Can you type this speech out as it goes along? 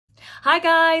Hi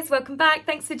guys, welcome back.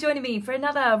 Thanks for joining me for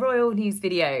another royal news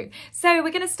video. So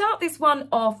we're going to start this one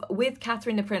off with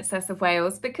Catherine, the Princess of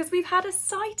Wales, because we've had a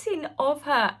sighting of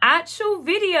her actual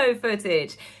video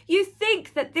footage. You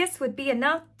think that this would be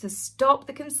enough to stop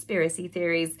the conspiracy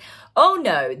theories. Oh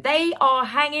no, they are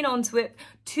hanging on to it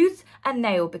tooth and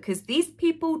nail because these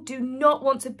people do not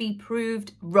want to be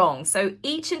proved wrong. So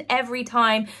each and every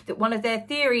time that one of their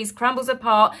theories crumbles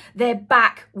apart, they're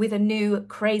back with a new,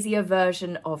 crazier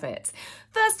version of it.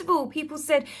 First of all, people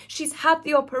said she's had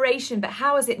the operation, but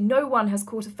how is it no one has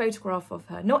caught a photograph of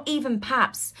her? Not even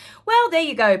Paps. Well, there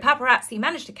you go. Paparazzi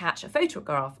managed to catch a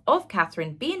photograph of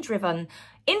Catherine being driven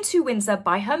into Windsor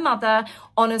by her mother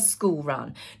on a school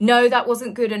run. No, that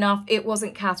wasn't good enough. It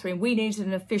wasn't Catherine. We needed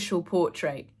an official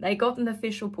portrait. They got an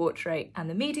official portrait and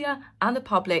the media and the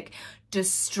public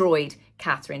destroyed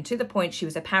Catherine to the point she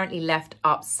was apparently left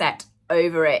upset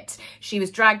over it. She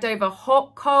was dragged over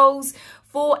hot coals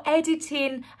for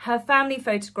editing her family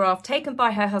photograph taken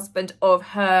by her husband of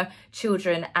her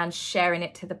children and sharing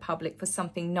it to the public for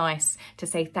something nice to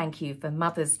say thank you for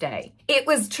Mother's Day. It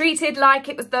was treated like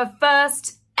it was the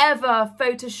first ever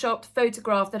photoshopped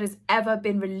photograph that has ever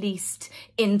been released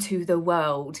into the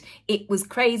world. It was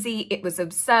crazy, it was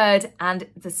absurd, and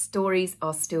the stories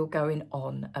are still going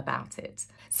on about it.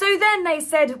 So then they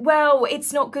said, well,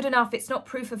 it's not good enough, it's not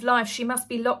proof of life, she must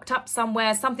be locked up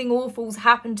somewhere, something awful's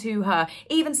happened to her,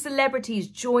 even celebrities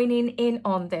joining in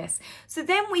on this. So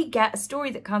then we get a story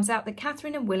that comes out that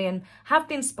Catherine and William have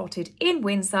been spotted in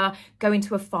Windsor going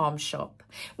to a farm shop.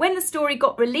 When the story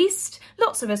got released,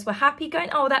 lots of us were happy, going,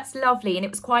 oh, that's lovely, and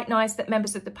it was quite nice that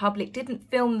members of the public didn't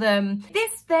film them.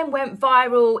 This then went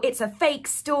viral, it's a fake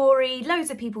story, loads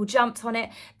of people jumped on it.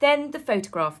 Then the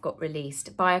photograph got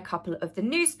released by a couple of the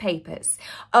newspapers.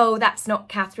 Oh, that's not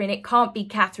Catherine, it can't be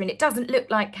Catherine, it doesn't look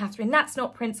like Catherine, that's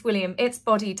not Prince William, it's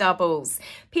body doubles.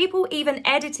 People even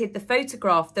edited the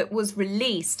photograph that was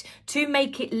released to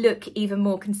make it look even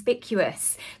more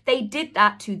conspicuous. They did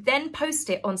that to then post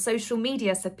it on social media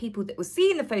so people that were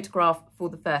seeing the photograph for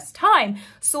the first time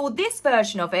saw this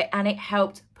version of it and it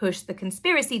helped push the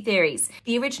conspiracy theories.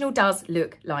 The original does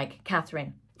look like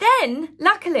Catherine. Then,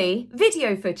 luckily,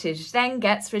 video footage then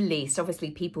gets released. Obviously,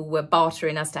 people were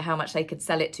bartering as to how much they could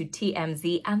sell it to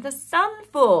TMZ and The Sun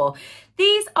for.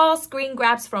 These are screen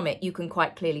grabs from it. You can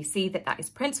quite clearly see that that is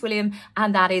Prince William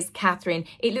and that is Catherine.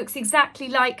 It looks exactly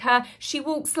like her. She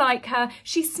walks like her.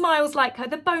 She smiles like her.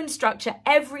 The bone structure,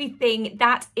 everything.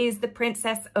 That is the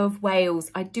Princess of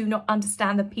Wales. I do not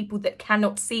understand the people that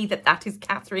cannot see that that is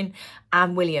Catherine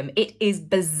and William. It is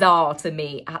bizarre to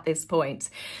me at this point.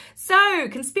 So,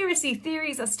 conspiracy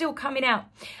theories are still coming out.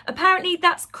 Apparently,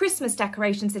 that's Christmas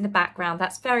decorations in the background.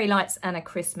 That's fairy lights and a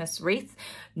Christmas wreath.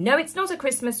 No, it's not a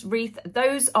Christmas wreath.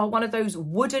 Those are one of those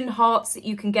wooden hearts that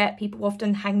you can get. People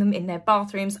often hang them in their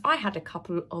bathrooms. I had a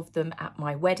couple of them at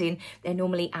my wedding. They're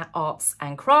normally at arts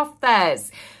and craft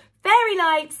fairs. Fairy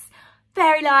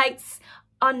lights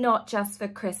are not just for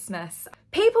Christmas.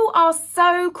 People are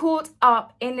so caught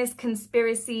up in this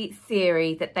conspiracy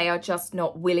theory that they are just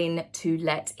not willing to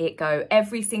let it go.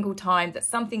 Every single time that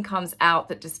something comes out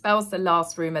that dispels the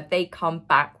last rumour, they come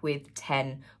back with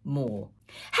 10 more.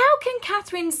 How can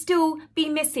Catherine still be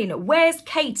missing? Where's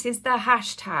Kate is the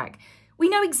hashtag. We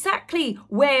know exactly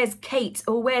where's Kate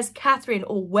or where's Catherine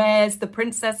or where's the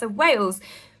Princess of Wales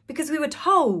because we were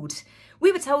told.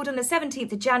 We were told on the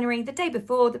 17th of January, the day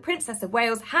before, the Princess of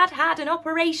Wales had had an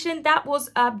operation that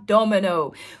was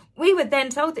abdominal. We were then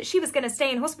told that she was going to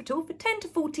stay in hospital for 10 to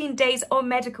 14 days on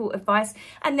medical advice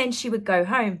and then she would go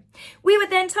home. We were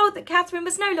then told that Catherine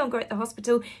was no longer at the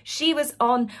hospital. She was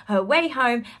on her way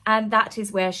home and that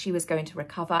is where she was going to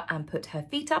recover and put her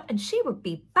feet up and she would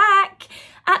be back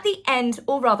at the end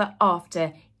or rather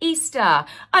after Easter.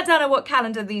 I don't know what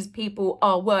calendar these people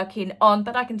are working on,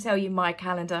 but I can tell you my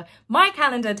calendar. My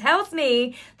calendar tells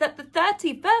me that the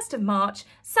 31st of March,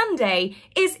 Sunday,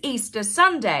 is Easter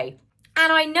Sunday.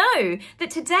 And I know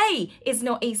that today is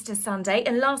not Easter Sunday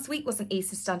and last week wasn't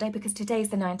Easter Sunday because today is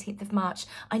the 19th of March.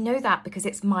 I know that because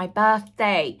it's my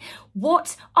birthday.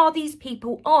 What are these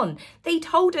people on? They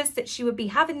told us that she would be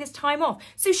having this time off,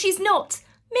 so she's not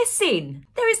missing.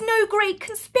 There is no great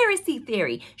conspiracy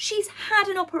theory. She's had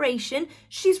an operation.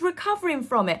 She's recovering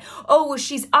from it. Oh, well,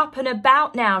 she's up and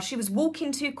about now. She was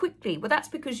walking too quickly. Well, that's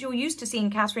because you're used to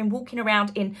seeing Catherine walking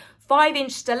around in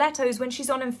 5-inch stilettos when she's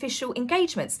on official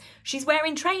engagements. She's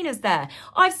wearing trainers there.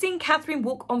 I've seen Catherine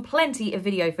walk on plenty of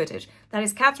video footage. That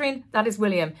is Catherine, that is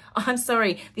William. I'm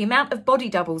sorry, the amount of body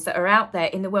doubles that are out there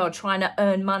in the world trying to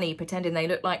earn money pretending they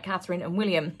look like Catherine and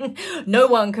William. No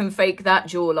one can fake that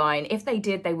jawline. If they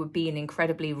did, they would be an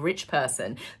incredibly rich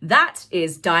person. That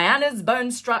is Diana's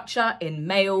bone structure in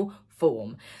male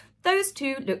form. Those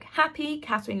two look happy,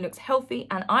 Catherine looks healthy,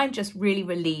 and I'm just really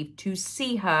relieved to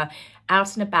see her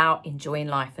out and about enjoying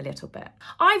life a little bit.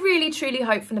 I really truly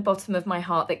hope from the bottom of my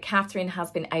heart that Catherine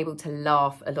has been able to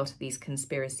laugh a lot of these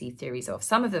conspiracy theories off.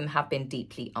 Some of them have been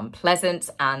deeply unpleasant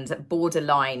and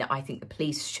borderline. I think the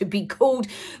police should be called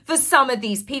for some of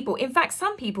these people. In fact,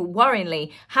 some people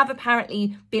worryingly have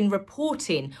apparently been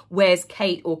reporting where's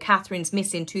Kate or Catherine's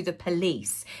missing to the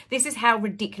police. This is how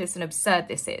ridiculous and absurd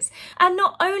this is. And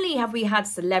not only have we had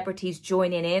celebrities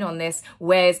joining in on this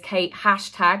where's Kate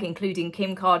hashtag, including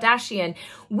Kim Kardashian,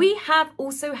 we have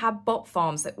also had bot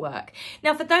farms at work.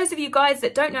 Now, for those of you guys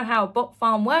that don't know how a bot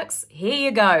farm works, here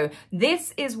you go.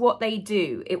 This is what they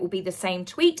do. It will be the same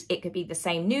tweet, it could be the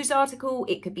same news article,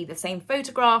 it could be the same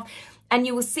photograph, and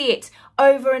you will see it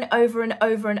over and over and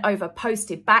over and over,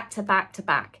 posted back to back to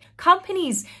back.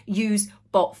 Companies use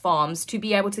bot farms to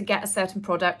be able to get a certain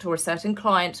product or a certain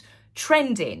client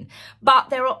trending, but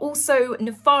there are also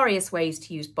nefarious ways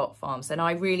to use bot farms, and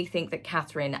I really think that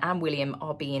Catherine and William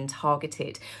are being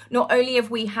targeted. Not only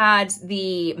have we had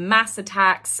the mass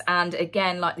attacks and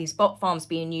again like these bot farms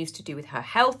being used to do with her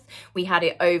health, we had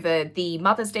it over the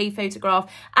Mother's Day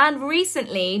photograph, and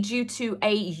recently due to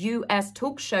a US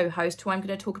talk show host who I'm going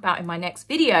to talk about in my next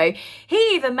video,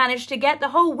 he even managed to get the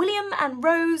whole William and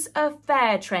Rose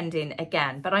affair trending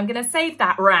again, but I'm going to save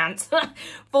that rant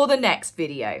for the next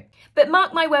video. But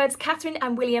mark my words, Catherine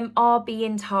and William are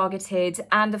being targeted,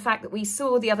 and the fact that we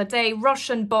saw the other day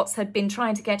Russian bots had been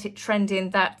trying to get it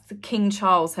trending that King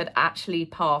Charles had actually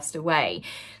passed away.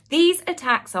 These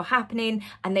attacks are happening,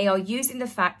 and they are using the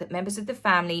fact that members of the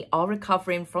family are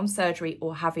recovering from surgery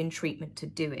or having treatment to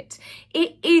do it.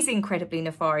 It is incredibly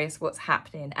nefarious what's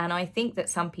happening, and I think that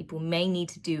some people may need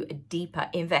to do a deeper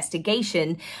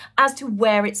investigation as to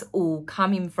where it's all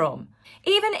coming from.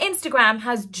 Even Instagram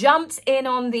has jumped in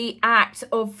on the act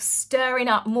of stirring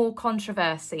up more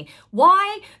controversy.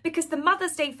 Why? Because the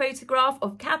Mother's Day photograph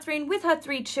of Catherine with her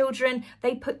 3 children,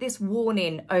 they put this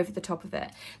warning over the top of it.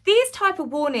 These type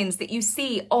of warnings that you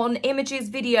see on images,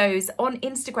 videos on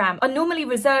Instagram are normally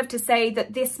reserved to say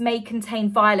that this may contain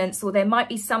violence or there might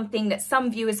be something that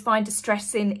some viewers find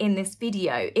distressing in this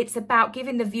video. It's about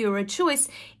giving the viewer a choice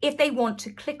if they want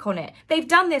to click on it. They've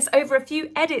done this over a few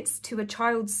edits to a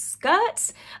child's skirt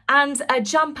and a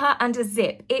jumper and a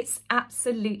zip. It's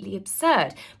absolutely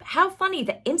absurd. But how funny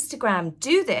that Instagram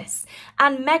do this.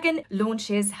 And Meghan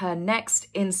launches her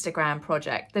next Instagram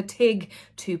project, the TIG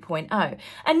 2.0.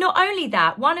 And not only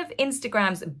that, one of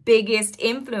Instagram's biggest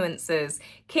influencers,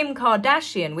 Kim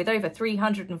Kardashian, with over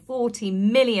 340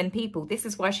 million people, this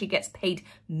is why she gets paid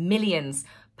millions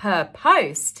per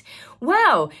post.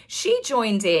 Well, she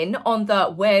joined in on the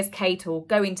Where's Kate or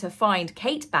Going to Find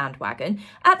Kate bandwagon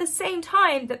at the same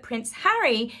time that Prince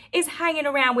Harry is hanging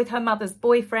around with her mother's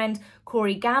boyfriend,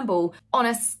 Corey Gamble, on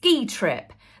a ski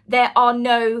trip. There are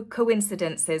no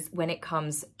coincidences when it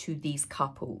comes to these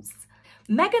couples.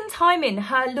 Meghan timing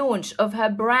her launch of her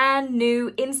brand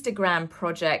new Instagram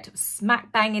project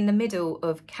smack bang in the middle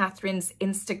of Catherine's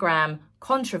Instagram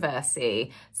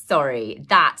controversy. Sorry,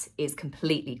 that is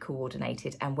completely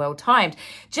coordinated and well timed.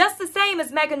 Just the same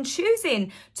as Meghan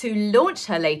choosing to launch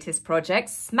her latest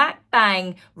project smack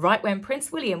bang right when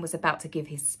Prince William was about to give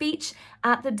his speech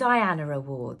at the Diana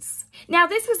Awards. Now,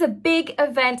 this was a big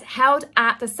event held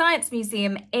at the Science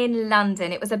Museum in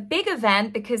London. It was a big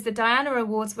event because the Diana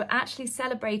Awards were actually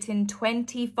celebrating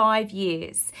 25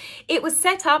 years. It was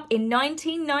set up in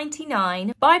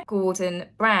 1999 by Gordon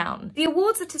Brown. The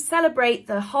awards are to celebrate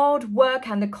the hard work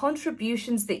and the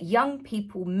contributions that young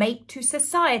people make to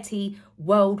society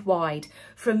worldwide,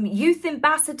 from youth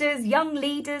ambassadors, young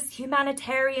leaders,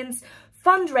 humanitarians,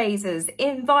 fundraisers,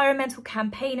 environmental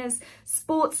campaigners,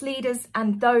 sports leaders,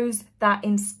 and those that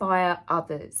inspire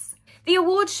others. The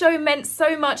awards show meant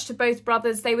so much to both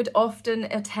brothers. They would often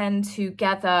attend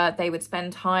together. They would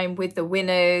spend time with the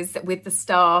winners, with the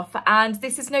staff. And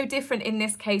this is no different in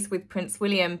this case with Prince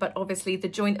William. But obviously the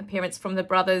joint appearance from the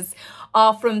brothers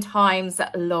are from times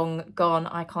long gone.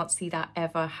 I can't see that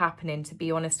ever happening, to be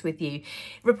honest with you.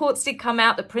 Reports did come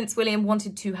out that Prince William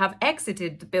wanted to have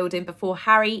exited the building before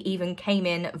Harry even came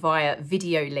in via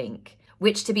video link.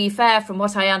 Which, to be fair, from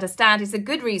what I understand, is a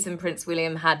good reason Prince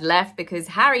William had left, because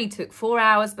Harry took 4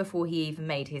 hours before he even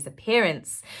made his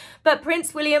appearance. But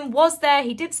Prince William was there,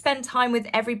 he did spend time with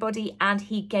everybody, and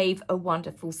he gave a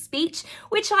wonderful speech,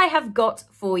 which I have got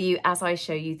for you as I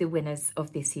show you the winners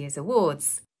of this year's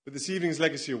awards. But this evening's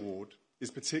Legacy Award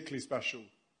is particularly special,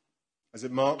 as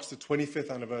it marks the 25th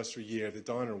anniversary year of the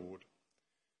Diana Award,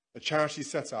 a charity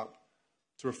set up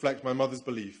to reflect my mother's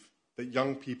belief that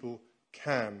young people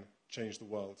can change the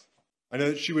world. I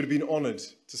know that she would have been honoured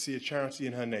to see a charity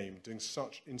in her name doing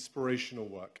such inspirational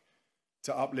work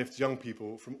to uplift young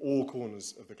people from all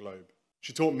corners of the globe.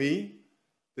 She taught me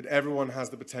that everyone has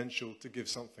the potential to give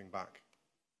something back,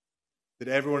 that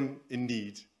everyone in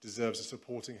need deserves a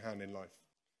supporting hand in life.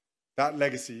 That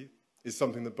legacy is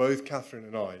something that both Catherine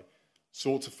and I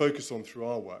sought to focus on through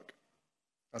our work,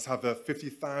 as have the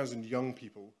 50,000 young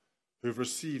people who have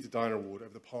received the Diana Award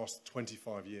over the past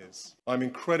 25 years. I'm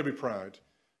incredibly proud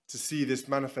to see this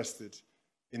manifested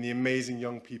in the amazing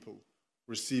young people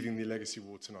receiving the Legacy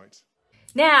Award tonight.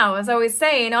 Now, as I was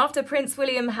saying, after Prince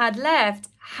William had left,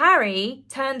 Harry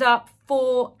turned up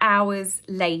 4 hours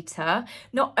later.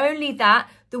 Not only that,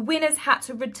 the winners had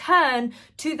to return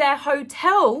to their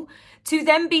hotel to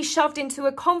then be shoved into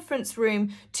a conference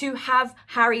room to have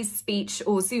Harry's speech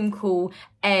or Zoom call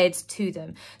aired to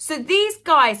them. So these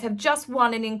guys have just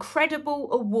won an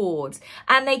incredible award,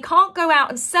 and they can't go out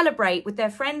and celebrate with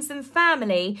their friends and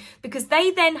family because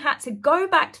they then had to go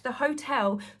back to the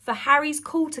hotel for Harry's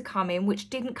call to come in,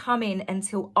 which didn't come in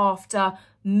until after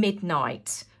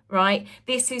midnight. Right?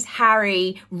 This is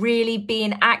Harry really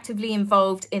being actively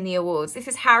involved in the awards. This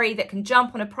is Harry that can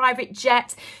jump on a private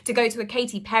jet to go to a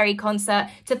Katy Perry concert,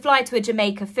 to fly to a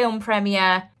Jamaica film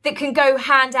premiere, that can go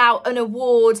hand out an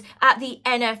award at the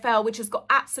NFL, which has got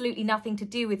absolutely nothing to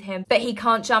do with him, but he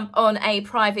can't jump on a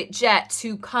private jet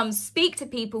to come speak to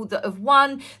people that have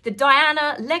won the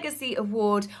Diana Legacy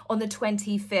Award on the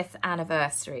 25th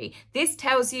anniversary. This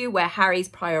tells you where Harry's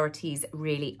priorities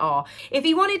really are. If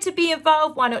he wanted to be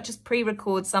involved, why not just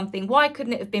pre-record something? Why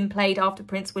couldn't it have been played after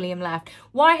Prince William left?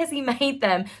 Why has he made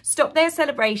them stop their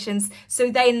celebrations so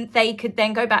then they could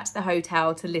then go back to the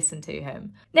hotel to listen to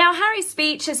him? Now, Harry's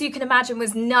speech, as you can imagine,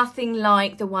 was nothing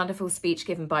like the wonderful speech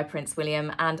given by Prince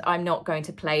William, and I'm not going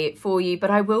to play it for you,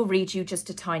 but I will read you just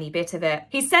a tiny bit of it.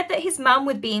 He said that his mum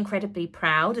would be incredibly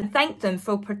proud and thanked them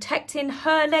for protecting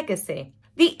her legacy.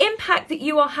 The impact that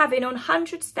you are having on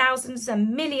hundreds, thousands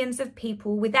and millions of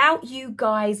people, without you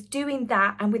guys doing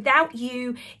that and without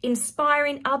you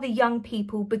inspiring other young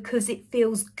people because it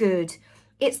feels good.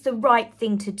 It's the right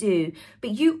thing to do,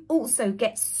 but you also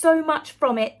get so much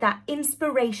from it that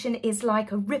inspiration is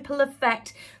like a ripple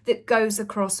effect that goes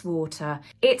across water.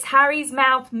 It's Harry's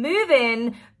mouth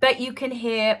moving, but you can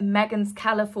hear Meghan's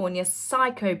California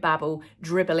psychobabble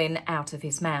dribbling out of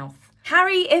his mouth.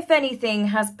 Harry, if anything,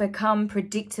 has become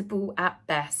predictable at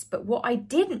best, but what I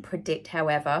didn't predict,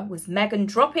 however, was Meghan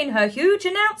dropping her huge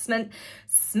announcement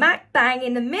smack bang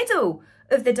in the middle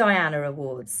of the Diana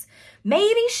Awards.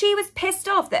 Maybe she was pissed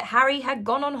off that Harry had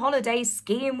gone on holiday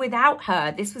skiing without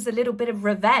her. This was a little bit of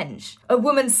revenge. A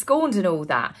woman scorned and all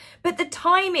that. But the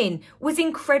timing was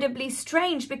incredibly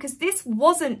strange because this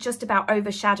wasn't just about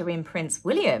overshadowing Prince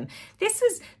William. This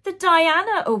was the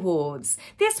Diana Awards.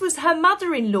 This was her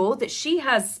mother-in-law that she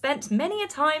has spent many a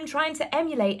time trying to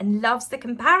emulate and loves the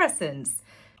comparisons.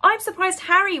 I'm surprised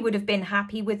Harry would have been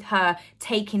happy with her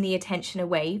taking the attention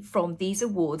away from these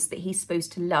awards that he's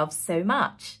supposed to love so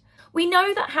much. We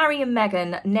know that Harry and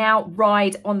Meghan now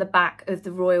ride on the back of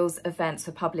the royals' events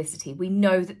for publicity. We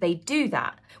know that they do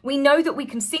that. We know that we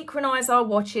can synchronise our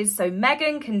watches so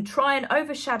Meghan can try and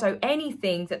overshadow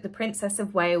anything that the Princess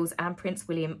of Wales and Prince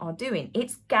William are doing.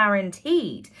 It's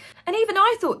guaranteed. And even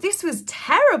I thought this was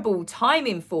terrible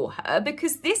timing for her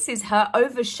because this is her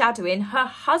overshadowing her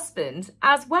husband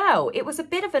as well. It was a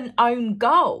bit of an own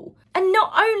goal. And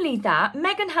not only that,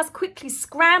 Meghan has quickly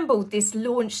scrambled this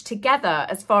launch together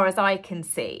as far as I can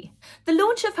see. The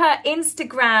launch of her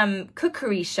Instagram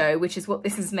cookery show, which is what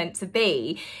this is meant to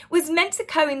be, was meant to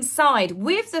coincide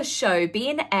with the show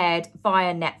being aired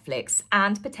via Netflix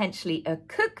and potentially a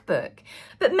cookbook.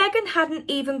 But Meghan hadn't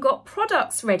even got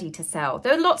products ready to sell.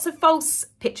 There are lots of false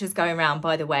pictures going around,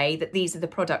 by the way, that these are the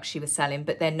products she was selling,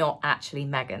 but they're not actually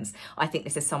Meghan's. I think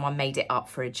this is someone made it up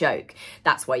for a joke.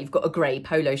 That's why you've got a grey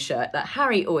polo shirt that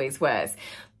Harry always wears.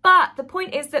 But the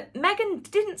point is that Meghan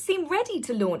didn't seem ready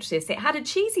to launch this. It had a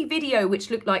cheesy video which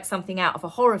looked like something out of a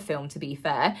horror film, to be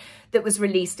fair, that was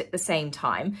released at the same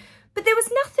time. But there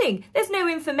was nothing. There's no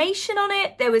information on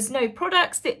it. There was no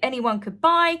products that anyone could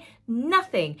buy.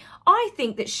 Nothing. I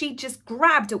think that she just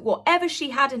grabbed at whatever she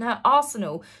had in her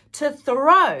arsenal to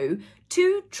throw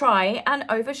to try and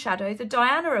overshadow the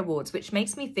Diana Awards, which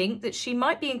makes me think that she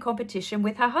might be in competition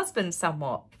with her husband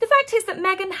somewhat. The fact is that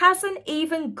Meghan hasn't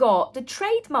even got the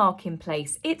trademark in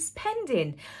place. It's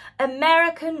pending.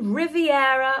 American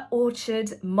Riviera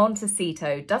Orchard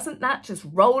Montecito. Doesn't that just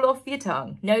roll off your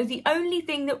tongue? No, the only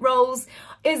thing that rolls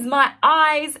is my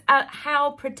eyes at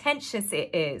how pretentious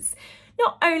it is.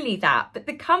 Not only that, but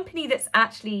the company that's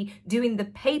actually doing the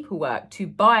paperwork to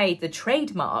buy the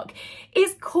trademark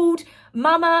is called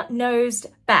Mama Knows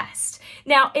Best.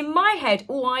 Now, in my head,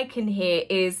 all I can hear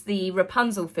is the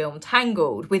Rapunzel film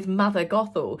Tangled with Mother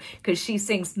Gothel, because she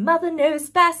sings Mother Knows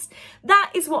Best.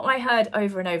 That is what I heard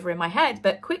over and over in my head,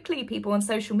 but quickly people on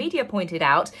social media pointed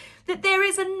out that there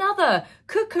is another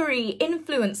cookery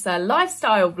influencer,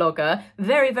 lifestyle vlogger,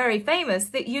 very, very famous,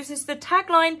 that uses the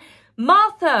tagline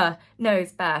Martha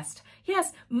Knows Best.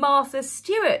 Yes, Martha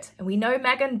Stewart. And we know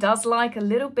Meghan does like a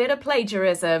little bit of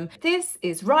plagiarism. This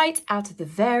is right out of the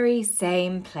very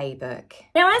same playbook.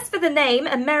 Now, as for the name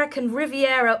American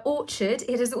Riviera Orchard,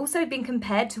 it has also been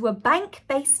compared to a bank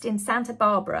based in Santa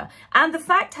Barbara. And the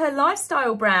fact her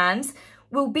lifestyle brands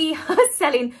will be her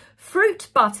selling fruit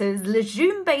butters,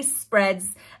 legume-based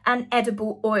spreads, and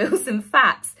edible oils and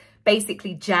fats.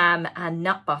 Basically jam and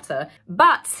nut butter.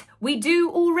 But we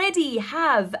do already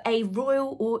have a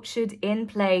royal orchard in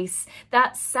place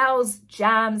that sells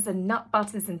jams and nut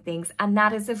butters and things, and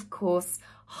that is of course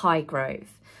Highgrove.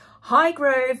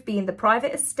 Highgrove being the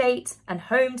private estate and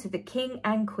home to the King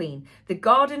and Queen. The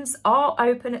gardens are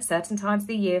open at certain times of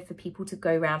the year for people to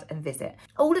go around and visit.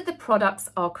 All of the products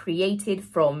are created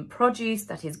from produce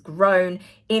that is grown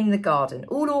in the garden,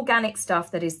 all organic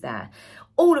stuff that is there.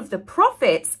 All of the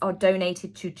profits are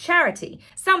donated to charity,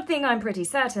 something I'm pretty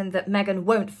certain that Meghan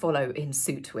won't follow in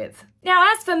suit with.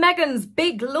 Now, as for Meghan's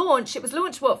big launch, it was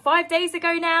launched, what, 5 days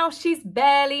ago now? She's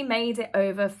barely made it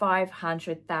over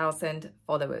 500,000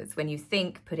 followers. When you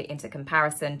think, put it into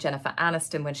comparison, Jennifer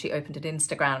Aniston, when she opened an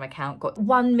Instagram account, got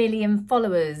 1 million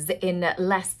followers in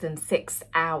less than 6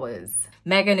 hours.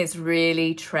 Meghan is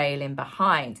really trailing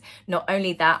behind. Not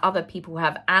only that, other people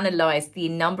have analysed the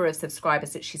number of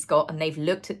subscribers that she's got, and they've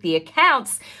looked at the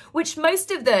accounts, which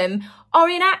most of them are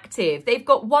inactive. They've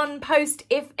got one post,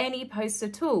 if any posts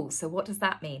at all. So what does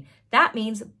that mean? That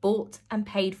means bought and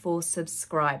paid for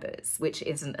subscribers, which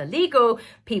isn't illegal.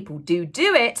 People do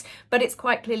it, but it's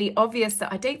quite clearly obvious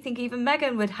that I don't think even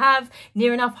Meghan would have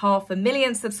near enough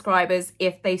 500,000 subscribers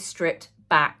if they stripped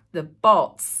back the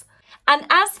bots. And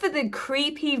as for the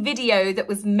creepy video that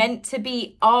was meant to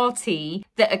be arty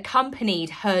that accompanied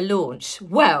her launch,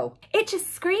 well, it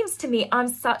just screams to me I'm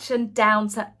such a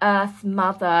down-to-earth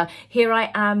mother. Here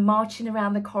I am marching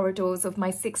around the corridors of my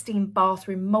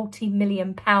 16-bathroom,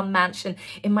 multi-million-pound mansion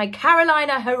in my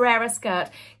Carolina Herrera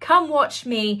skirt. Come watch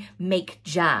me make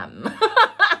jam.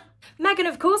 Meghan,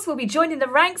 of course, will be joining the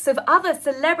ranks of other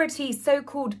celebrity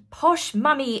so-called posh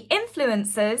mummy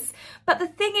influencers. But the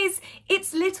thing is,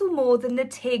 it's little more than the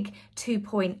Tig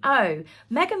 2.0.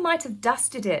 Meghan might have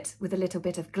dusted it with a little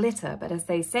bit of glitter, but as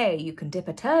they say, you can dip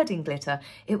a turd in glitter,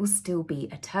 it will still be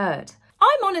a turd.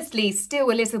 I'm honestly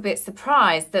still a little bit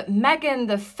surprised that Meghan,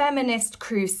 the feminist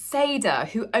crusader,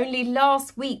 who only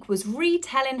last week was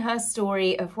retelling her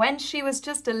story of when she was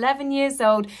just 11 years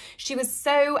old, she was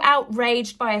so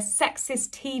outraged by a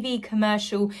sexist TV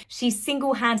commercial, she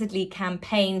single-handedly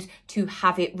campaigned to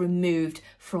have it removed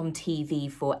from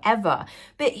TV forever.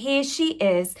 But here she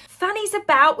is, fannies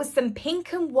about with some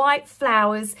pink and white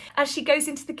flowers as she goes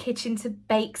into the kitchen to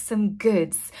bake some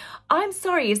goods. I'm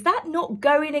sorry, is that not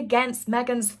going against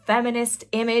Meghan's feminist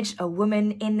image, a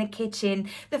woman in the kitchen?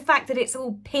 The fact that it's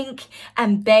all pink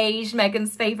and beige,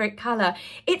 Meghan's favourite colour.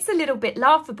 It's a little bit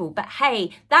laughable, but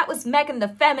hey, that was Meghan the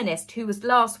feminist who was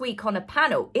last week on a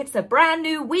panel. It's a brand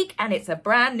new week and it's a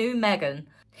brand new Meghan.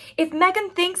 If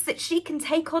Meghan thinks that she can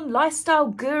take on lifestyle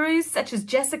gurus such as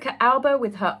Jessica Alba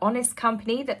with her Honest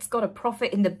company that's got a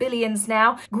profit in the billions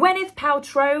now, Gwyneth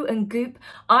Paltrow and Goop,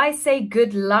 I say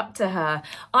good luck to her.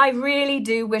 I really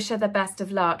do wish her the best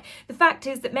of luck. The fact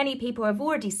is that many people have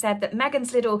already said that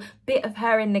Meghan's little bit of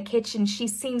her in the kitchen, she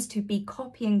seems to be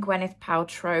copying Gwyneth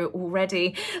Paltrow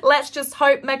already. Let's just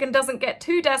hope Meghan doesn't get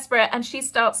too desperate and she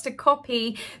starts to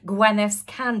copy Gwyneth's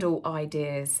candle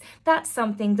ideas. That's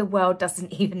something the world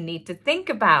doesn't even need to think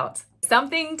about.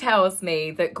 Something tells me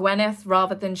that Gwyneth,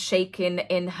 rather than shaking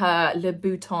in her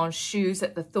Louboutin shoes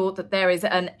at the thought that there is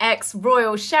an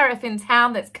ex-royal sheriff in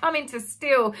town that's coming to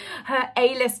steal her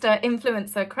A-lister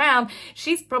influencer crown,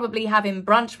 she's probably having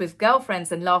brunch with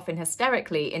girlfriends and laughing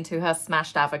hysterically into her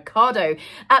smashed avocado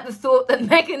at the thought that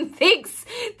Meghan thinks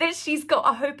that she's got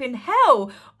a hope in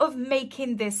hell of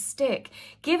making this stick.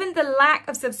 Given the lack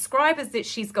of subscribers that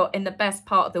she's got in the best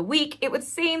part of the week, it would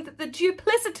seem that the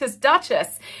duplicitous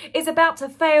Duchess is about to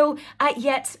fail at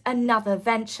yet another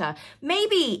venture.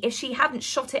 Maybe if she hadn't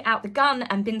shot it out the gun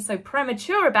and been so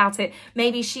premature about it,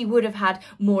 maybe she would have had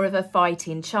more of a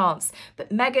fighting chance. But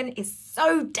Meghan is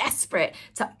so desperate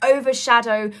to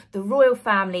overshadow the royal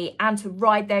family and to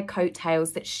ride their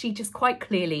coattails that she just quite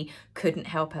clearly couldn't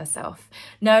help herself.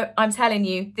 No, I'm telling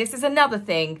you, this is another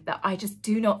thing that I just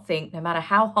do not think, no matter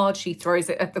how hard she throws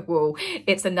it at the wall,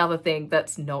 it's another thing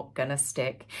that's not gonna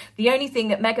stick. The only thing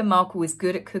that Meghan Markle is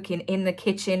good at cooking in the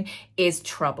kitchen is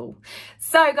trouble.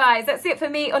 So guys, that's it for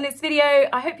me on this video.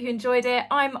 I hope you enjoyed it.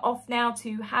 I'm off now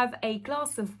to have a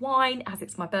glass of wine, as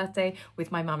it's my birthday,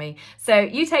 with my mummy. So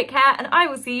you take care and I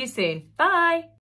will see you soon. Bye.